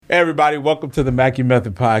Hey everybody, welcome to the Mackie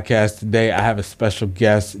Method podcast. Today I have a special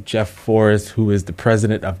guest, Jeff Forrest, who is the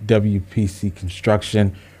president of WPC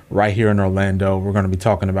Construction right here in Orlando. We're going to be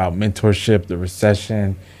talking about mentorship, the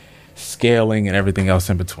recession, scaling, and everything else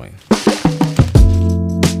in between.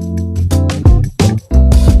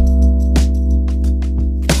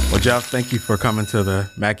 Well, Jeff, thank you for coming to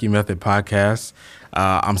the Mackie Method podcast.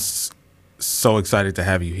 I'm so excited to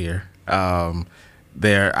have you here. I've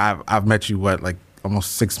met you,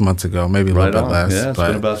 almost 6 months ago, maybe a little bit less. Yeah, it's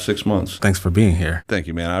been about 6 months. Thanks for being here. Thank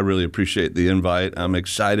you, man. I really appreciate the invite. I'm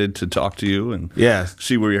excited to talk to you and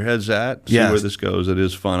see where your head's at, see where this goes. It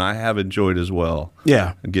is fun. I have enjoyed as well.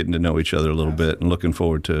 Yeah. Getting to know each other a little bit and looking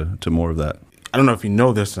forward to more of that. I don't know if you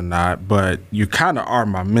know this or not, but you kind of are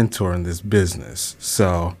my mentor in this business.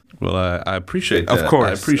 So... Well, I appreciate that. Of course.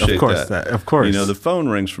 I appreciate that. Of course. You know, the phone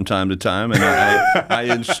rings from time to time, and I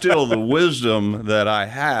instill the wisdom that I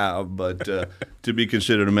have, but to be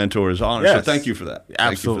considered a mentor is honor. Yes. So thank you for that. Absolutely.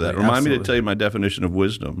 Thank you for that. Remind me to tell you my definition of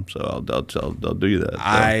wisdom, so I'll do you that. So.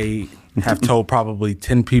 I have told probably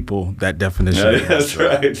 10 people that definition. Yeah, that's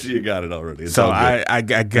right. You got it already. It's so I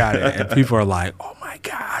got it, and people are like, oh my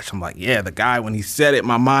gosh. I'm like, yeah, the guy, when he said it,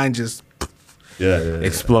 my mind just...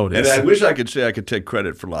 exploded. And I wish I could say I could take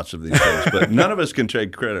credit for lots of these things, but none of us can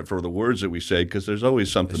take credit for the words that we say because there's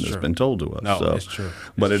always something that's been told to us. No, it's true.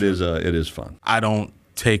 But it is fun. I don't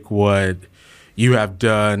take what you have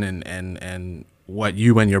done and what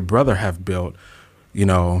you and your brother have built,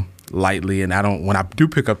 lightly. And when I do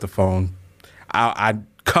pick up the phone, I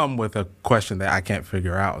come with a question that I can't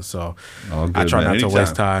figure out. So I try not to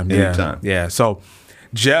waste time. Yeah. So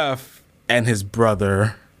Jeff and his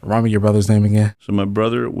brother. Remind me your brother's name again. So my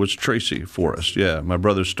brother was Tracy Forrest. Yeah, my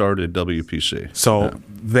brother started WPC. So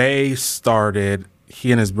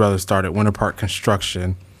he and his brother started Winter Park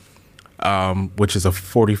Construction, which is a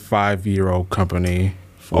 45-year-old company.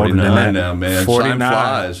 49 now, man. 49. Time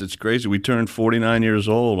flies. It's crazy. We turned 49 years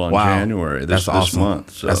old on January this month.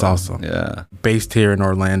 So, that's awesome. Yeah. Based here in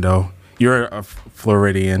Orlando. You're a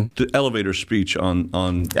Floridian. The elevator speech on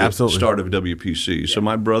the start of WPC. So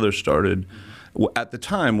my brother started... at the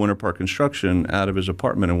time, Winter Park Construction out of his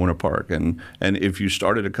apartment in Winter Park, and if you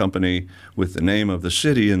started a company with the name of the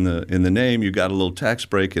city in the name, you got a little tax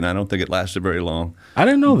break, and I don't think it lasted very long. I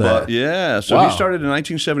didn't know that. But yeah, so he started in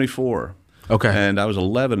 1974. Okay. And I was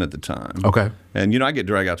 11 at the time. Okay. And I get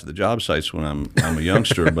dragged out to the job sites when I'm a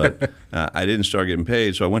youngster, but I didn't start getting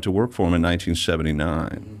paid, so I went to work for him in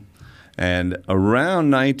 1979, and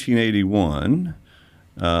around 1981.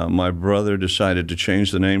 My brother decided to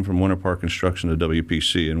change the name from Winter Park Construction to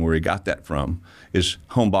WPC, and where he got that from is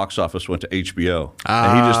home box office went to HBO,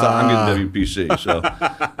 and he just thought, I'm getting WPC.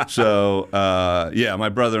 So my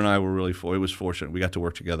brother and I were really fortunate. We got to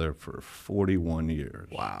work together for 41 years.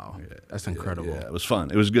 Wow, that's incredible. Yeah, it was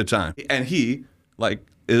fun. It was a good time, and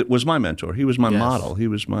it was my mentor. He was my model. He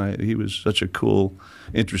was such a cool,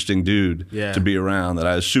 interesting dude to be around. That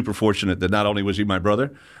I was super fortunate that not only was he my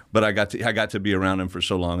brother, but I got to be around him for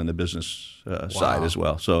so long in the business side as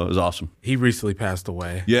well. So it was awesome. He recently passed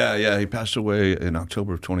away. Yeah. He passed away in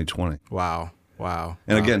October of 2020. Wow.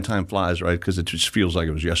 And again, time flies, right? Because it just feels like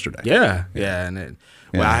it was yesterday. Yeah. And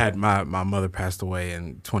when I had my mother passed away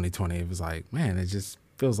in 2020, it was like, man, it just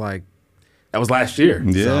feels like that was last year.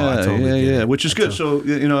 Yeah. Which is good. So,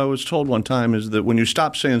 I was told one time is that when you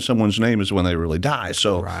stop saying someone's name is when they really die.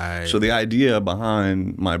 So, so the idea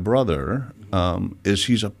behind my brother is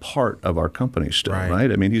he's a part of our company still,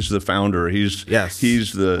 right? I mean, he's the founder. He's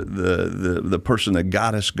the person that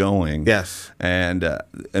got us going. Yes. And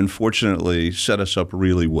unfortunately set us up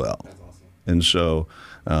really well. Awesome. And so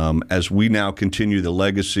as we now continue the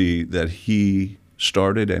legacy that he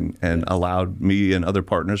started and allowed me and other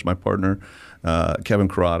partners, my partner, Kevin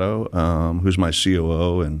Corrado, who's my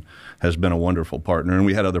COO and has been a wonderful partner. And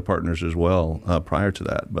we had other partners as well prior to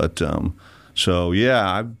that. But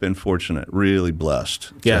I've been fortunate, really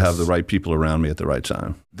blessed to have the right people around me at the right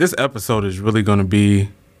time. This episode is really going to be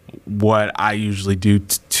what I usually do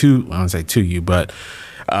I don't say to you, but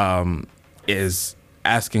is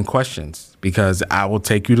asking questions, because I will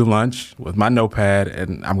take you to lunch with my notepad,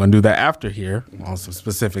 and I'm going to do that after here on some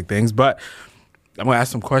specific things. But I'm going to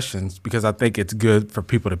ask some questions because I think it's good for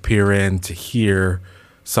people to peer in to hear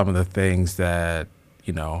some of the things that,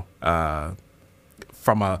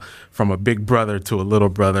 from a big brother to a little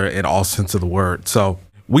brother in all sense of the word. So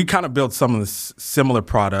we kind of build some of the similar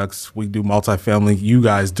products. We do multifamily. You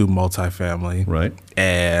guys do multifamily. Right.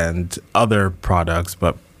 And other products,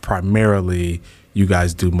 but primarily you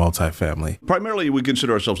guys do multifamily? Primarily, we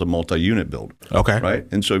consider ourselves a multi-unit builder. Okay. Right?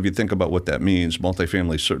 And so if you think about what that means,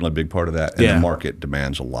 multifamily is certainly a big part of that, and the market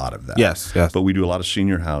demands a lot of that. Yes. But we do a lot of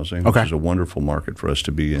senior housing, which is a wonderful market for us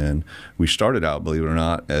to be in. We started out, believe it or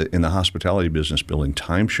not, in the hospitality business building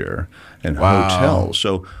timeshare and hotels.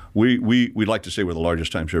 So we'd like to say we're the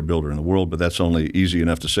largest timeshare builder in the world, but that's only easy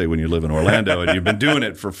enough to say when you live in Orlando and you've been doing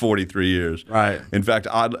it for 43 years. Right. In fact,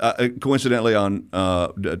 coincidentally on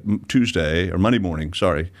Monday morning,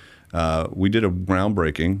 we did a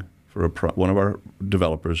groundbreaking for one of our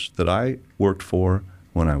developers that I worked for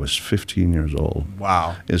when I was 15 years old.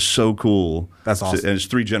 Wow. It's so cool. That's awesome. And it's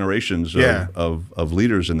 3 generations of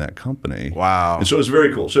leaders in that company. Wow. And so it's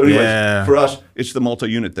very cool. So anyways, for us, it's the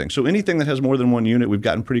multi-unit thing. So anything that has more than one unit, we've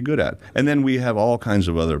gotten pretty good at. And then we have all kinds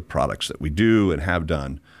of other products that we do and have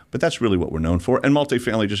done. But that's really what we're known for. And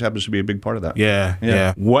multifamily just happens to be a big part of that.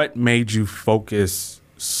 Yeah. What made you focus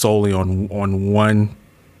solely on one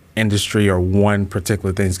industry or one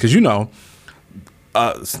particular thing? Because,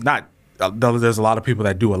 it's not... There's a lot of people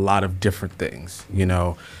that do a lot of different things.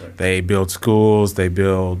 Right. They build schools, they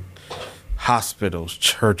build hospitals,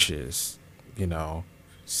 churches,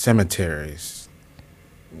 cemeteries,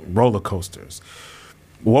 roller coasters.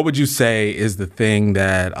 What would you say is the thing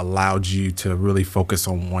that allowed you to really focus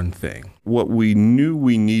on one thing? What we knew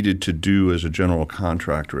we needed to do as a general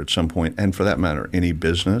contractor at some point, and for that matter, any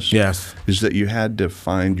business, is that you had to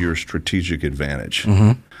find your strategic advantage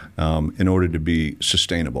in order to be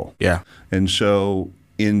sustainable. Yeah. And so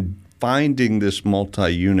in finding this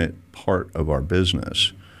multi-unit part of our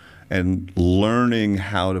business and learning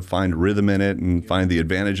how to find rhythm in it and find the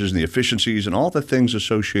advantages and the efficiencies and all the things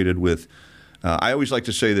associated with I always like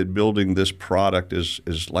to say that building this product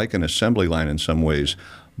is like an assembly line in some ways,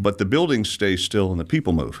 but the buildings stay still and the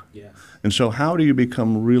people move. Yes. And so how do you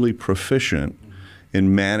become really proficient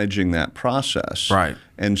in managing that process? Right.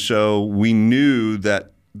 And so we knew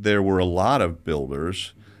that there were a lot of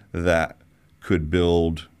builders that could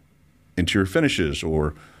build interior finishes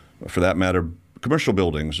or, for that matter, commercial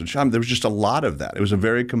buildings. And there was just a lot of that. It was a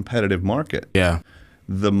very competitive market. Yeah.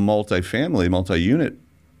 The multi-unit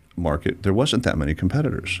market, there wasn't that many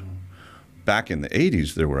competitors. Back in the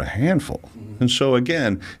 80s, there were a handful. And so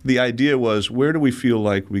again, the idea was, where do we feel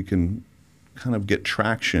like we can kind of get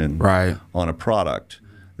traction on a product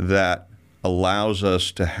that allows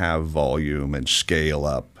us to have volume and scale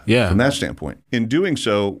up from that standpoint? In doing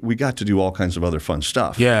so, we got to do all kinds of other fun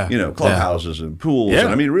stuff. Clubhouses and pools. And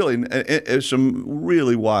I mean, really, it's some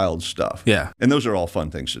really wild stuff. Yeah. And those are all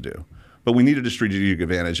fun things to do. But we needed a strategic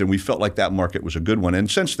advantage, and we felt like that market was a good one. And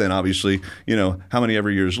since then, obviously, how many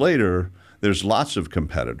ever years later, there's lots of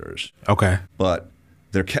competitors. Okay. But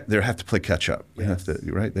they have to play catch up. They have to,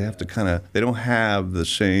 right? They have to they don't have the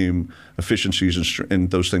same efficiencies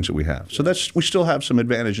and those things that we have. So we still have some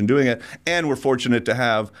advantage in doing it, and we're fortunate to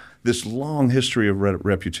have this long history of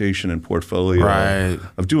reputation and portfolio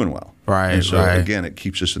of doing well. Right. And so again, it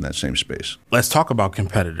keeps us in that same space. Let's talk about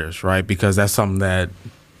competitors, right? Because that's something that,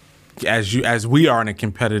 as we are in a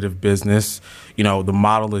competitive business, the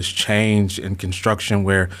model has changed in construction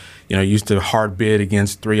where, you used to hard bid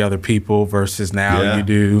against 3 other people versus now you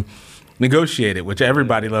do negotiated, which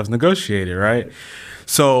everybody loves negotiated, right?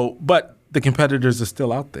 So, but the competitors are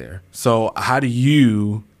still out there. So how do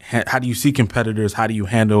you see competitors? How do you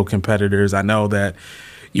handle competitors? I know that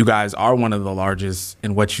you guys are one of the largest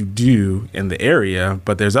in what you do in the area,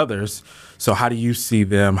 but there's others. So how do you see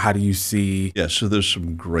them? How do you see? Yeah, so there's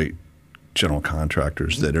some great general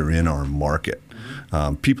contractors that are in our market,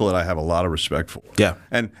 people that I have a lot of respect for. Yeah.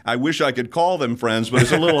 And I wish I could call them friends, but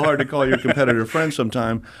it's a little hard to call your competitor friend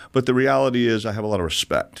sometime. But the reality is I have a lot of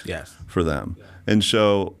respect for them. Yeah. And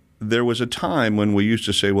so there was a time when we used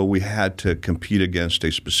to say, well, we had to compete against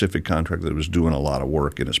a specific contractor that was doing a lot of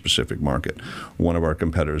work in a specific market. One of our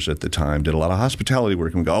competitors at the time did a lot of hospitality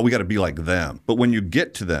work, and we go, oh, we got to be like them. But when you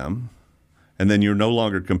get to them and then you're no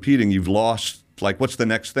longer competing, you've lost. Like, what's the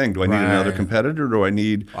next thing? Do I need another competitor? Do I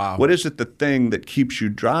need, what is it the thing that keeps you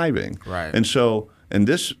driving? Right. And so,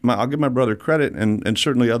 I'll give my brother credit and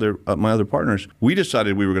certainly my other partners, we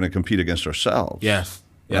decided we were going to compete against ourselves. Yes.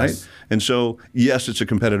 Right? Yes. And so, yes, it's a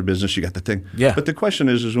competitive business. You got the thing. Yeah. But the question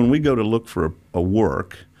is when we go to look for a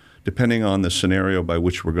work, depending on the scenario by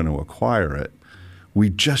which we're going to acquire it, we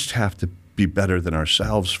just have to be better than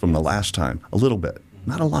ourselves from the last time, a little bit.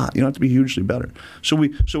 Not a lot. You don't have to be hugely better.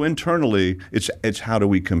 So internally, it's how do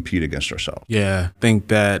we compete against ourselves? Yeah, I think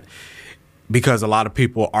that because a lot of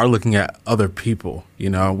people are looking at other people.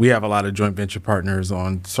 We have a lot of joint venture partners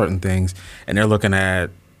on certain things, and they're looking at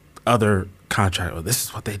other contractors. Oh, this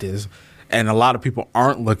is what they did, and a lot of people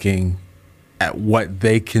aren't looking at what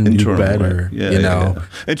they can do Internal, better. right? Yeah, you know. yeah.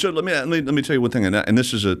 And so let me tell you one thing, and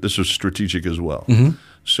this is strategic as well.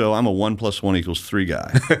 So I'm a 1 + 1 = 3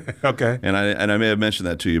 guy. Okay. And I may have mentioned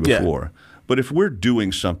that to you before. But if we're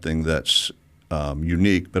doing something that's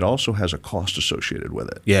unique, but also has a cost associated with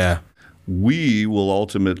it, Yeah. we will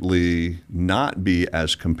ultimately not be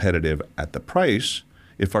as competitive at the price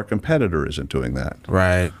if our competitor isn't doing that.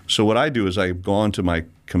 Right. So what I do is I've gone to my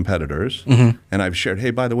competitors and I've shared,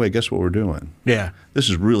 hey, by the way, guess what we're doing? Yeah. This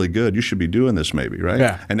is really good. You should be doing this maybe, right?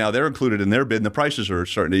 Yeah. And now they're included in their bid and the prices are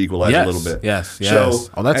starting to equalize a little bit. Yes. So,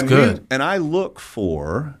 Oh, that's and good. And I look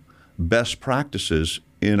for best practices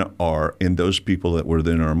in those people that were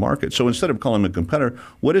in our market. So instead of calling them a competitor,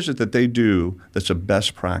 what is it that they do that's a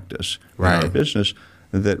best practice in our business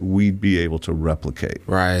that we'd be able to replicate?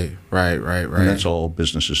 Right. And that's all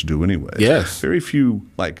businesses do anyway. Yes. Very few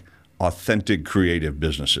like authentic creative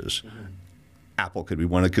businesses. Apple could be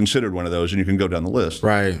considered one of those, and you can go down the list.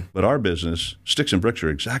 Right. But our business, sticks and bricks are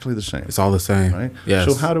exactly the same. It's all the same. Right? Yes.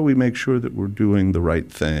 So how do we make sure that we're doing the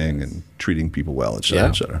right thing and treating people well, et cetera,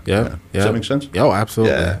 et cetera? Yeah. Does that make sense? Oh,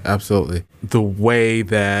 absolutely. Yeah. Absolutely. The way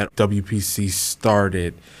that WPC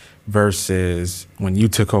started versus when you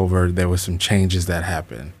took over, there were some changes that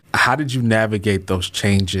happened. How did you navigate those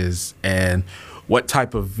changes, and what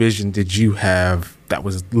type of vision did you have that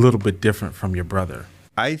was a little bit different from your brother?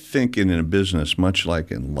 I think in a business, much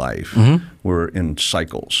like in life, we're in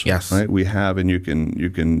cycles. Yes. Right? We have, and you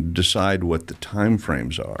can decide what the time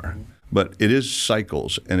frames are, but it is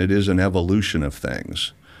cycles, and it is an evolution of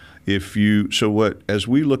things. As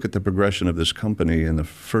we look at the progression of this company in the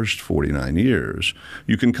first 49 years,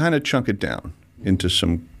 you can kind of chunk it down into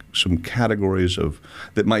some categories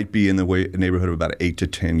that might be in the neighborhood of about 8 to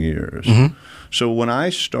 10 years. So when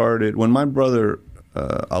my brother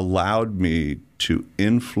allowed me to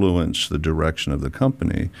influence the direction of the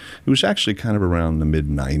company, it was actually kind of around the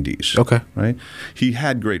mid-90s. Okay. Right? He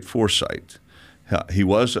had great foresight. He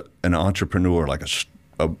was an entrepreneur, like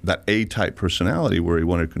that A-type personality where he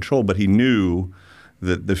wanted control, but he knew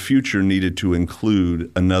that the future needed to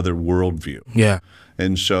include another worldview. Yeah.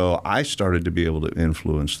 And so I started to be able to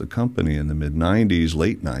influence the company in the mid-90s,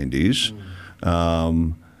 late 90s,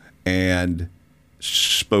 and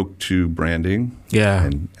spoke to branding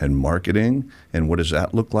and marketing and what does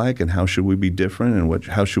that look like and how should we be different and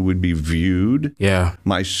how should we be viewed. Yeah.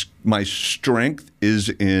 My strength is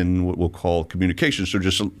in what we'll call communication. So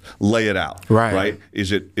just lay it out. Right?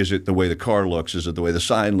 Is it the way the car looks? Is it the way the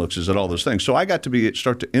sign looks? Is it all those things? So I got to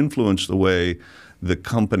start to influence the way the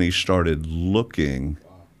company started looking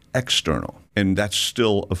external. And that's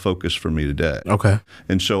still a focus for me today. Okay.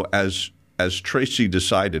 And so as Tracy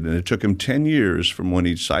decided, and it took him 10 years from when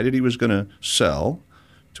he decided he was going to sell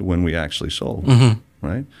to when we actually sold,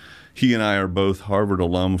 right? He and I are both Harvard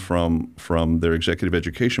alum from their executive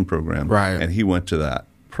education program. Right. And he went to that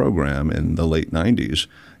program in the late 90s.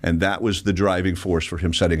 And that was the driving force for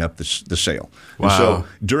him setting up the sale. Wow. And so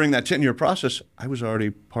during that 10-year process, I was already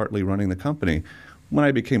partly running the company. When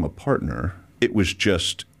I became a partner, it was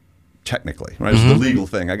just technically, right? It's the legal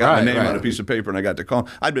thing. I got my name on a piece of paper and I got to call.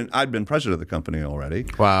 I'd been president of the company already.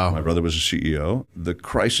 Wow. My brother was a CEO. The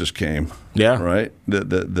crisis came. Yeah. Right?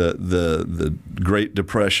 The Great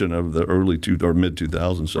Depression of the early mid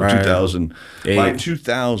 2000s. So 2000. By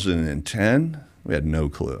 2010, we had no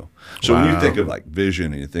clue. So when you think of like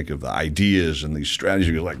vision and you think of the ideas and these strategies,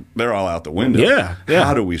 you're like, they're all out the window. Yeah.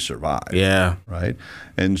 How do we survive? Yeah. Right?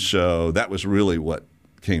 And so that was really what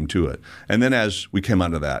came to it. And then as we came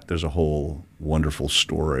out of that, there's a whole wonderful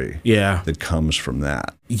story that comes from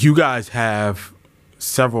that. You guys have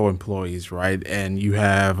several employees, right? And you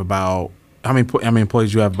have about, how many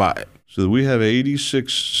employees you have about? So we have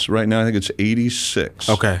 86 right now. I think it's 86.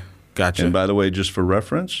 Okay, gotcha. And by the way, just for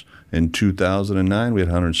reference, in 2009, we had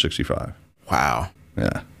 165. Wow.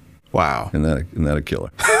 Yeah. Wow. Isn't that a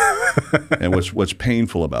killer? And what's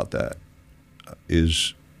painful about that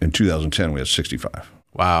is in 2010, we had 65.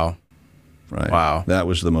 Wow. Right. Wow. That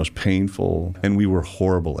was the most painful, and we were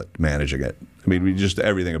horrible at managing it. I mean, we just,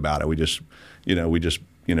 everything about it,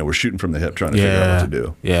 we're shooting from the hip trying to figure out what to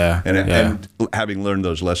do. Yeah. And having learned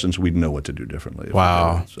those lessons, we'd know what to do differently.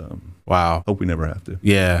 Wow. So, wow. hope we never have to.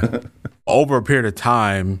 Yeah. Over a period of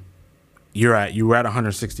time, you were at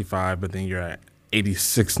 165, but then you're at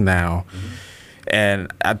 86 now.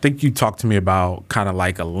 And I think you talked to me about kind of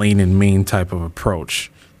like a lean and mean type of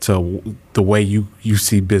approach to the way you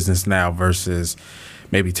see business now versus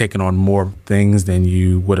maybe taking on more things than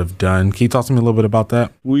you would have done. Can you talk to me a little bit about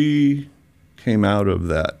that? We came out of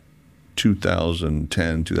that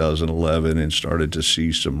 2010, 2011 and started to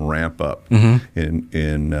see some ramp up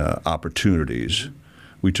in opportunities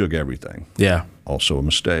we took everything. Yeah. Also a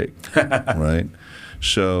mistake, right?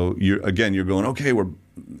 So you're going, okay,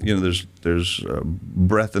 there's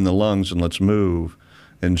breath in the lungs and let's move.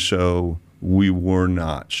 And so we were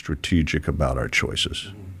not strategic about our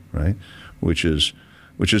choices, right? Which is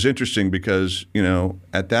interesting because,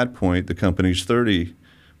 at that point, the company's 30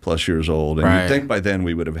 plus years old. And you'd think by then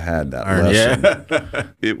we would have had that lesson. Yeah.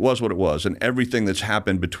 It was what it was. And everything that's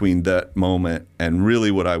happened between that moment and really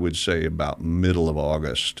what I would say about middle of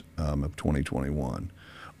August of 2021,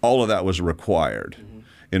 all of that was required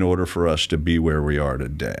in order for us to be where we are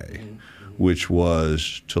today, which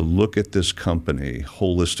was to look at this company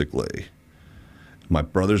holistically. My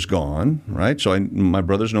brother's gone, right? So my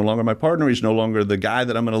brother's no longer my partner. He's no longer the guy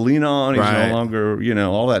that I'm going to lean on. He's no longer,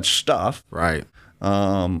 all that stuff. Right.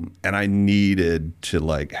 And I needed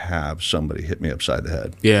to have somebody hit me upside the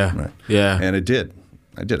head. Yeah. Right? Yeah. And it did.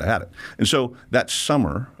 I had it. And so that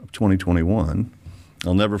summer of 2021,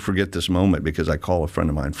 I'll never forget this moment because I call a friend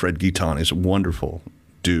of mine, Fred Guiton. He's a wonderful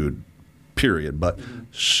dude, period, but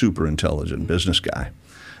super intelligent business guy.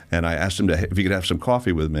 And I asked him if he could have some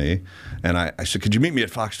coffee with me. And I said, could you meet me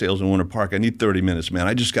at Foxtails in Winter Park? I need 30 minutes, man.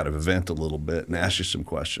 I just got to vent a little bit and ask you some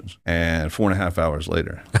questions. And 4.5 hours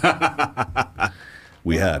later,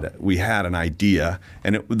 we had an idea.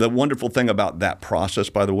 And the wonderful thing about that process,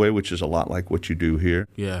 by the way, which is a lot like what you do here,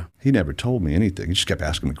 he never told me anything. He just kept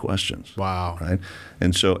asking me questions. Wow. Right?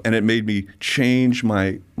 And it made me change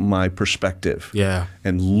my perspective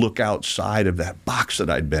and look outside of that box that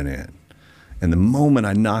I'd been in. And the moment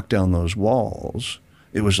I knocked down those walls,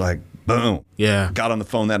 it was like, boom. Yeah. Got on the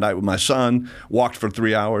phone that night with my son, walked for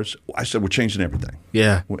 3 hours. I said, we're changing everything.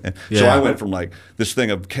 Yeah. So I went from this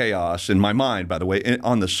thing of chaos in my mind, by the way, and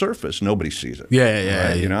on the surface, nobody sees it.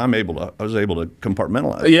 Yeah. Right? I was able to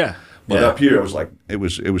compartmentalize. Yeah. But up here, it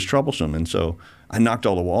was troublesome. And so I knocked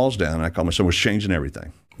all the walls down and I called my son, we're changing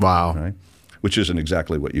everything. Wow. Right? Which isn't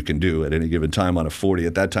exactly what you can do at any given time on a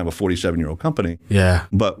 47-year-old company. Yeah.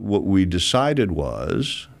 But what we decided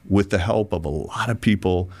was, with the help of a lot of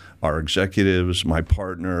people, our executives, my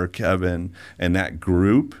partner, Kevin, and that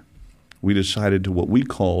group, we decided to what we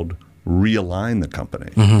called realign the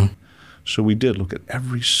company. Mm-hmm. So we did look at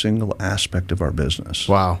every single aspect of our business.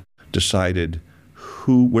 Wow. Decided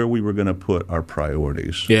where we were going to put our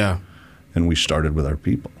priorities. Yeah. And we started with our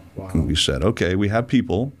people. Wow. And we said, okay, we have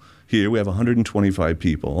people. Here we have 125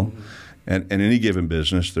 people, and in any given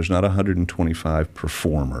business, there's not 125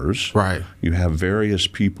 performers. Right. You have various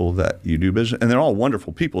people that you do business, and they're all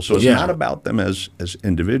wonderful people. So it's not about them as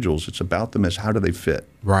individuals. It's about them as how do they fit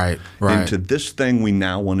into this thing we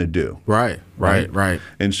now want to do. Right.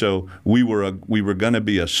 And so we were going to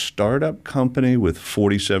be a startup company with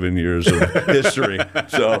 47 years of history.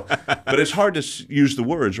 So, but it's hard to use the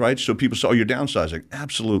words, right? So people say, "Oh, you're downsizing."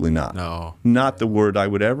 Absolutely not. No. Not the word I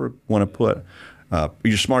would ever want to put.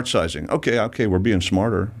 You're smart sizing. Okay, we're being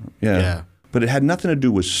smarter. Yeah. But it had nothing to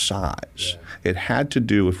do with size. Yeah. It had to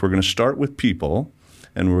do, if we're going to start with people,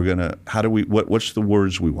 and we're going to, what's the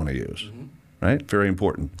words we want to use, right? Very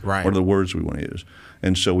important. Right. What are the words we want to use?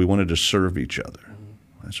 And so we wanted to serve each other.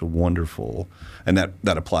 That's a wonderful, and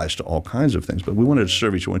that applies to all kinds of things, but we wanted to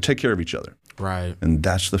serve each other, take care of each other. Right. And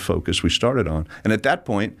that's the focus we started on. And at that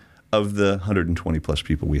point, of the 120 plus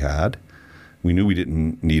people we had, we knew we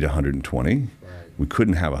didn't need 120. Right. We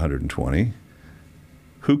couldn't have 120.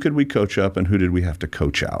 Who could we coach up and who did we have to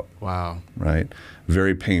coach out? Wow. Right?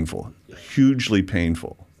 Very painful, hugely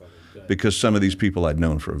painful, because some of these people I'd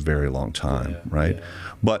known for a very long time, right? Yeah.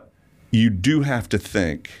 But you do have to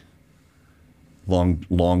think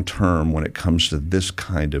long term when it comes to this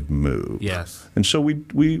kind of move. Yes. And so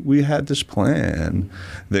we had this plan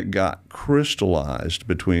that got crystallized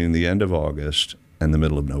between the end of August and the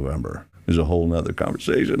middle of November. There's a whole nother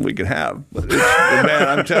conversation we could have. But man,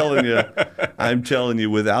 I'm telling you,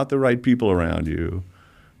 without the right people around you,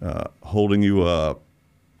 holding you up,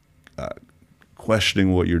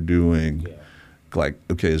 questioning what you're doing, like,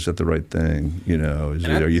 okay, is that the right thing?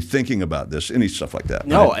 Are you thinking about this? Any stuff like that.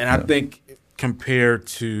 No, right? And I think compared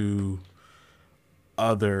to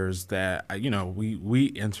others that, we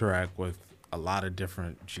interact with a lot of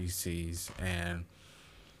different GCs and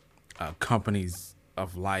companies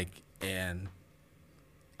of like, and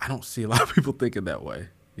I don't see a lot of people thinking that way.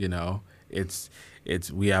 It's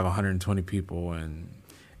we have 120 people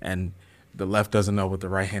and the left doesn't know what the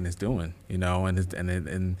right hand is doing.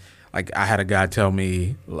 And like I had a guy tell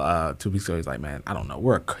me 2 weeks ago, he's like, man, I don't know.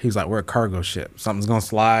 We're a cargo ship. Something's gonna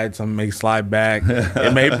slide. Something may slide back.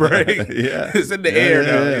 It may break. It's in the air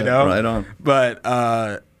though. Right on. But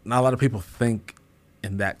not a lot of people think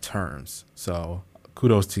in that terms. So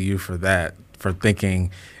kudos to you for that, for thinking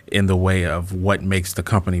in the way of what makes the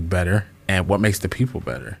company better and what makes the people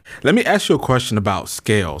better. Let me ask you a question about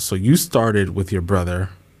scale. So you started with your brother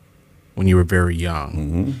when you were very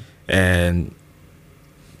young, and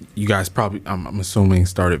you guys probably, I'm assuming,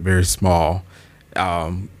 started very small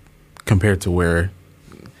compared to where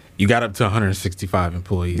you got up to 165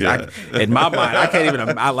 employees. Yeah. In my mind, I can't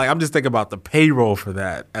even. I'm just thinking about the payroll for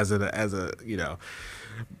that as a you know.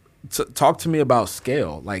 Talk to me about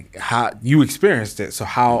scale, like how you experienced it. So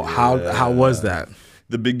how was that?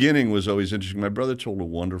 The beginning was always interesting. My brother told a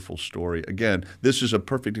wonderful story. Again, this is a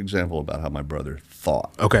perfect example about how my brother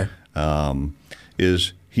thought. Okay.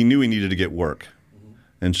 Is he knew he needed to get work.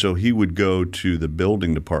 And so he would go to the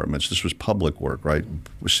building departments. This was public work, right?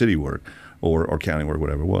 City work or county work,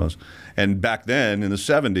 whatever it was. And back then in the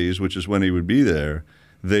 70s, which is when he would be there,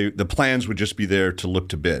 the plans would just be there to look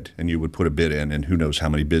to bid. And you would put a bid in, and who knows how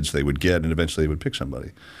many bids they would get, and eventually they would pick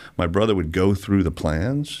somebody. My brother would go through the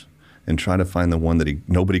plans and try to find the one that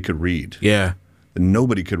nobody could read. Yeah.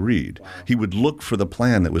 Nobody could read. Wow. He would look for the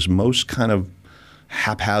plan that was most kind of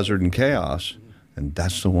haphazard and chaos, and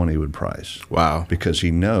that's the one he would price. Wow. Because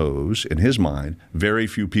he knows, in his mind, very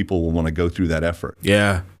few people will want to go through that effort.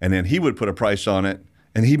 Yeah. And then he would put a price on it,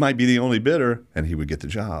 and he might be the only bidder, and he would get the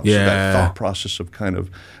job. Yeah. So that thought process of kind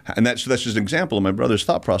of, and that's just an example of my brother's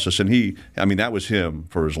thought process. And that was him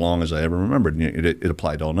for as long as I ever remembered. And it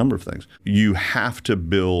applied to all number of things. You have to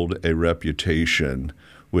build a reputation,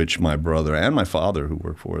 which my brother and my father, who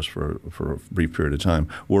worked for us for a brief period of time,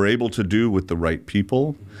 were able to do with the right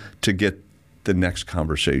people to get the next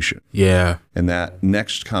conversation. Yeah. And that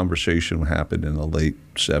next conversation happened in the late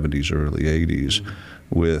 70s, early 80s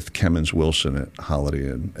with Kemmons Wilson at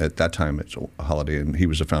Holiday Inn. At that time, it's Holiday Inn. He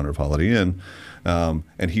was the founder of Holiday Inn.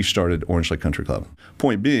 And he started Orange Lake Country Club.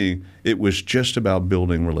 Point being, it was just about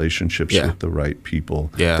building relationships with the right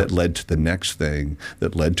people that led to the next thing,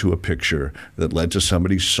 that led to a picture, that led to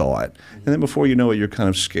somebody saw it. And then before you know it, you're kind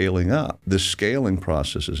of scaling up. The scaling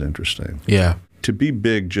process is interesting. Yeah. To be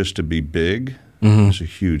big just to be big is a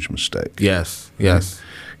huge mistake. Yes, yes.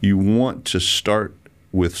 You want to start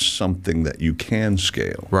with something that you can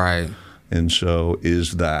scale. Right. And so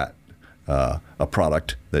is that a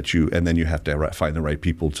product that and then you have to find the right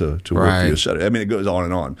people to work for you. So, I mean, it goes on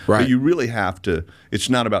and on. Right. But you really have to, it's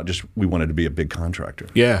not about just we wanted to be a big contractor.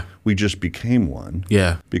 Yeah. We just became one.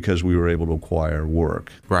 Yeah. Because we were able to acquire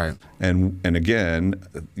work. Right. And again,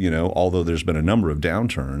 although there's been a number of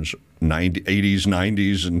downturns, 80s,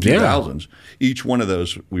 90s, and 2000s, each one of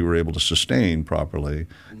those we were able to sustain properly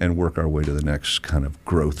and work our way to the next kind of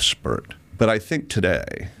growth spurt. But I think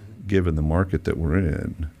today, given the market that we're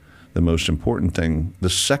in, the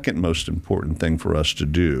second most important thing for us to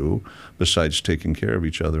do, besides taking care of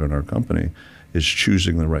each other in our company, is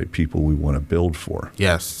choosing the right people we want to build for.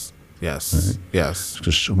 Yes, yes, right? Yes.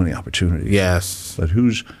 There's so many opportunities. Yes. But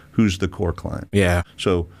who's the core client? Yeah.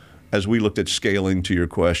 So as we looked at scaling, to your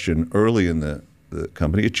question, early in the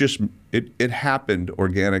company, it happened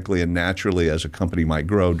organically and naturally as a company might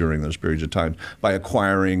grow during those periods of time by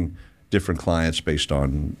acquiring different clients based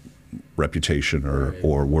on reputation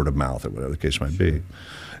or word of mouth or whatever the case might be.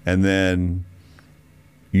 And then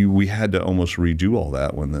we had to almost redo all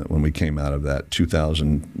that when we came out of that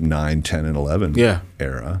 2009, 10, and 11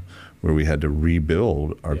 era, where we had to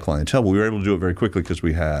rebuild our clientele. But we were able to do it very quickly because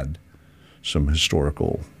we had some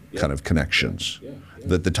historical kind of connections.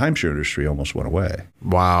 That the timeshare industry almost went away.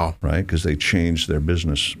 Wow. Right? Because they changed their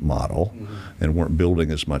business model and weren't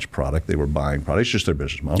building as much product. They were buying product. It's just their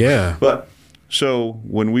business model. Yeah. But so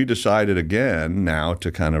when we decided again now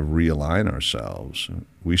to kind of realign ourselves,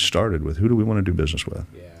 we started with who do we want to do business with?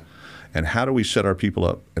 Yeah. And how do we set our people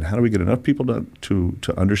up? And how do we get enough people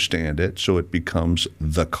to understand it so it becomes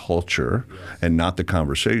the culture and not the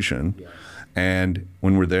conversation? Yes. And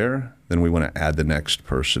when we're there, then we want to add the next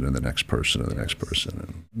person and the next person and the next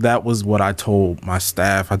person. That was what I told my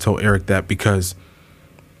staff. I told Eric that because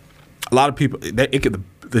a lot of people,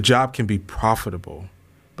 the job can be profitable,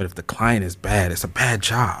 but if the client is bad, it's a bad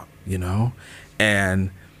job,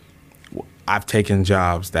 And I've taken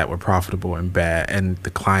jobs that were profitable and bad, and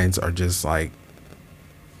the clients are just like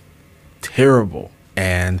terrible.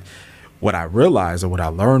 And what I realized or what I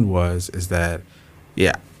learned is that,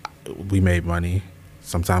 we made money.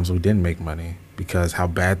 Sometimes we didn't make money because how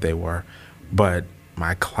bad they were, but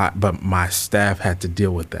my staff had to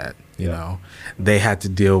deal with that. They had to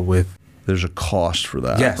deal with. There's a cost for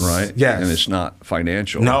that, yes, right? Yes, and it's not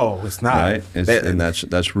financial. No, it's not. Right, and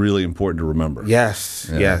that's really important to remember. Yes,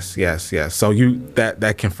 yes. So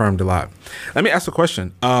that confirmed a lot. Let me ask a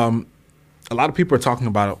question. A lot of people are talking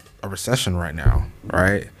about a recession right now,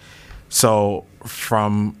 right? So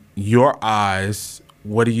from your eyes,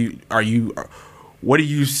 what do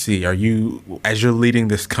you see? Are you, as you're leading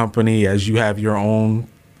this company, as you have your own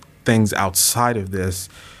things outside of this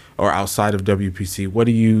or outside of WPC, what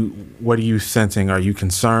are you sensing? Are you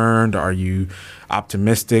concerned? Are you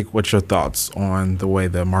optimistic? What's your thoughts on the way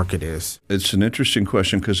the market is? It's an interesting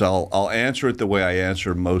question because I'll answer it the way I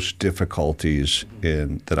answer most difficulties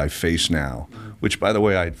that I face now, which, by the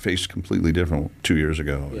way, I faced completely different 2 years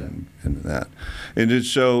ago. Yeah. and that. And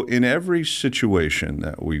so in every situation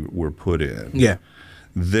that we were put in, Yeah.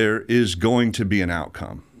 there is going to be an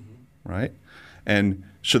outcome, right? And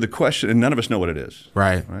so the question, and none of us know what it is.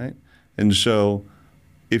 Right. Right? And so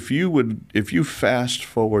if you fast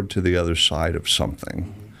forward to the other side of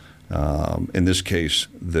something, in this case,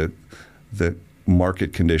 the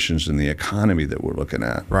market conditions and the economy that we're looking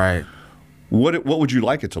at, Right. what would you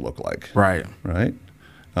like it to look like? Right. Right?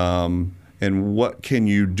 And what can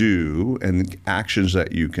you do and the actions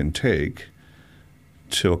that you can take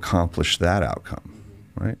to accomplish that outcome,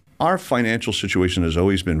 right? Our financial situation has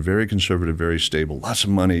always been very conservative, very stable, lots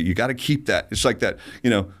of money. You got to keep that. It's like that,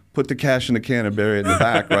 put the cash in the can and bury it in the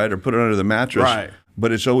back, right? Or put it under the mattress. Right.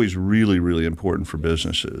 But it's always really, really important for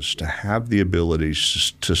businesses to have the ability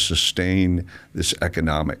to sustain this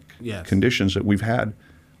economic Yes. conditions that we've had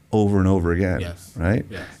over and over again, Yes. right?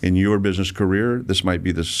 Yes. In your business career, this might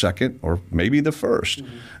be the second or maybe the first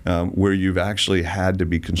where you've actually had to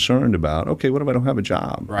be concerned about, okay, what if I don't have a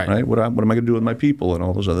job, Right. What am I going to do with my people and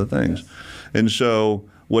all those other things? Yes. And so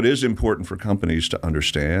what is important for companies to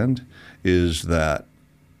understand is that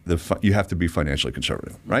you have to be financially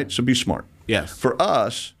conservative, right? So be smart. Yes. For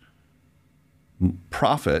us,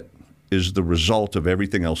 profit is the result of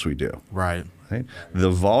everything else we do. Right. Right? The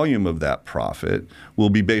volume of that profit will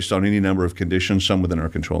be based on any number of conditions, some within our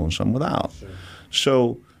control and some without. Sure.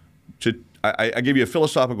 So I give you a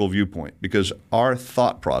philosophical viewpoint because our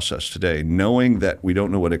thought process today, knowing that we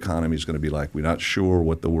don't know what economy is going to be like, we're not sure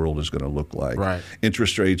what the world is going to look like. Right.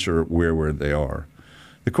 Interest rates are where they are.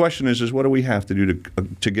 The question is what do we have to do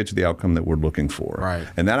to get to the outcome that we're looking for? Right.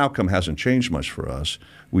 And that outcome hasn't changed much for us.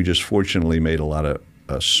 We just fortunately made a lot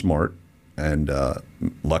of smart and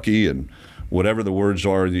lucky and whatever the words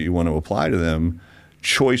are that you want to apply to them,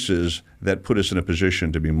 choices that put us in a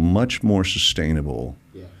position to be much more sustainable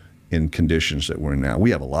in conditions that we're in now.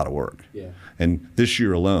 We have a lot of work. Yeah. And this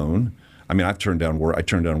year alone, I mean, I turn down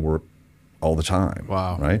work all the time.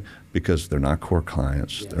 Wow. Right? Because they're not core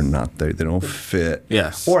clients. Yes. They're not, they don't fit.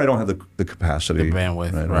 Yes. Or I don't have the capacity. The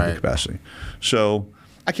bandwidth. Right? I don't have the capacity. So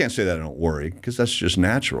I can't say that I don't worry because that's just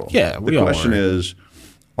natural. Yeah, the question is,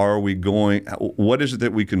 what is it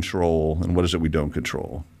that we control and what is it we don't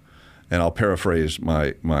control? And I'll paraphrase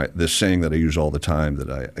this saying that I use all the time that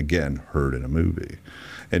I, again, heard in a movie.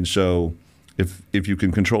 And so if you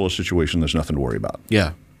can control a situation, there's nothing to worry about.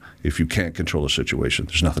 Yeah. If you can't control a situation,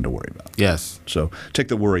 there's nothing to worry about. Yes. So take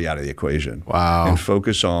the worry out of the equation. Wow. And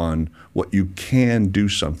focus on what you can do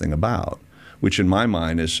something about, which in my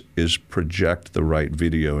mind is project the right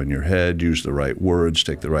video in your head, use the right words,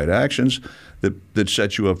 take the right actions that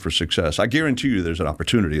set you up for success. I guarantee you there's an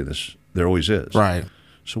opportunity in this. There always is. Right.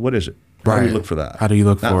 So what is it? How do you look for that? How do you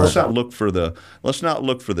look for let's it? Let's not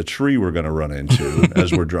look for the tree we're going to run into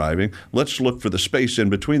as we're driving. Let's look for the space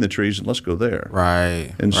in between the trees and let's go there.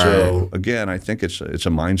 Right. And so again, I think it's a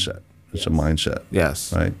mindset. It's a mindset.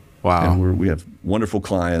 Yes. Right. Wow. And we have wonderful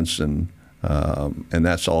clients and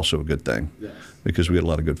that's also a good thing. Yes. Because we get a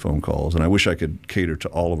lot of good phone calls, and I wish I could cater to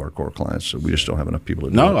all of our core clients. So we just don't have enough people to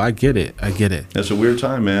do it. No, I get it. It's a weird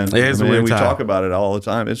time, man. It is a weird time. We talk about it all the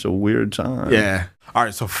time. It's a weird time. Yeah. All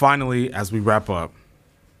right. So finally, as we wrap up,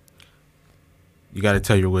 you got to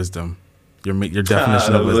tell your wisdom, your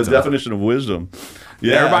definition of wisdom. The definition of wisdom.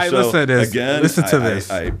 Yeah. Everybody listen to this. Again, listen to this.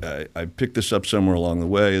 I picked this up somewhere along the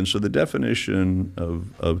way, and so the definition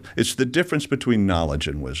of it's the difference between knowledge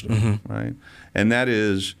and wisdom, right? And that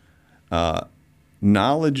is.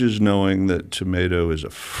 Knowledge is knowing that tomato is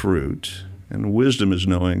a fruit, and wisdom is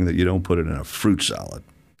knowing that you don't put it in a fruit salad.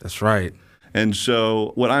 That's right. And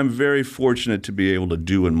so what I'm very fortunate to be able to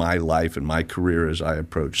do in my life and my career as I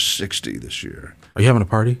approach 60 this year. Are you having a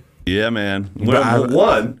party? Yeah, man.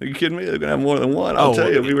 One. Are you kidding me? They're going to have more than one. I'll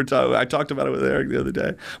tell you. I talked about it with Eric the other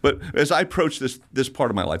day. But as I approach this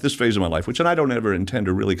part of my life, this phase of my life, and I don't ever intend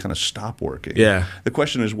to really kind of stop working. Yeah. The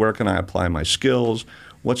question is, where can I apply my skills?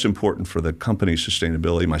 What's important for the company's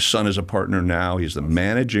sustainability? My son is a partner now. He's the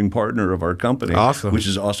managing partner of our company, awesome. Which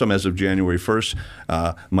is awesome as of January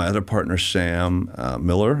 1st. My other partner, Sam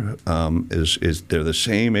Miller, is they're the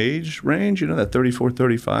same age range, that 34,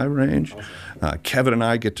 35 range. Awesome. Kevin and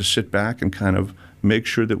I get to sit back and kind of make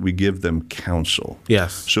sure that we give them counsel.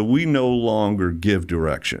 Yes. So we no longer give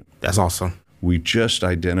direction. That's awesome. we just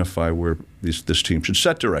identify where this team should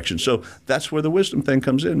set direction. So that's where the wisdom thing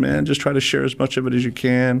comes in, man. Just try to share as much of it as you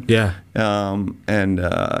can. Yeah.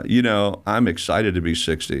 You know, I'm excited to be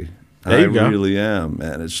 60. There you go. I really am,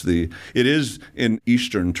 man. It is in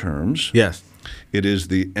Eastern terms. Yes. It is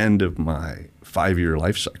the end of my 5-year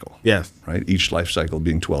life cycle. Yes. Right? Each life cycle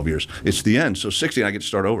being 12 years. It's the end. So 60, I get to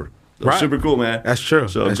start over. So Right. Super cool, man. That's true.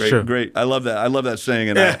 So That's great, true. great. I love that. I love that saying.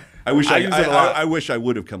 And Yeah. I wish I use it a lot. I wish I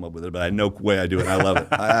would have come up with it, but I know way I do it. I love it.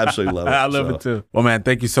 I absolutely love it. I love it too. Well, man,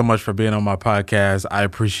 thank you so much for being on my podcast. I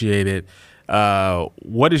appreciate it.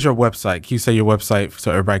 What is your website? Can you say your website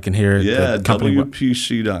so everybody can hear it? Yeah, The company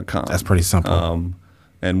WPC.com. That's pretty simple.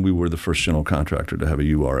 And we were the first general contractor to have a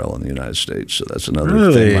URL in the United States. So that's another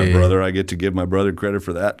Really? thing. I get to give my brother credit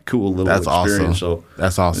for that cool little That's experience. awesome. So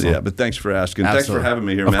That's awesome. Yeah, but thanks for asking. Absolutely. Thanks for having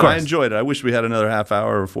me here, Of man. course. I enjoyed it. I wish we had another half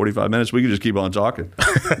hour or 45 minutes. We could just keep on talking.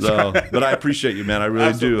 But I appreciate you, man. I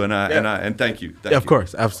really do. And thank you. Thank you. Of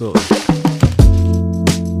course. Absolutely.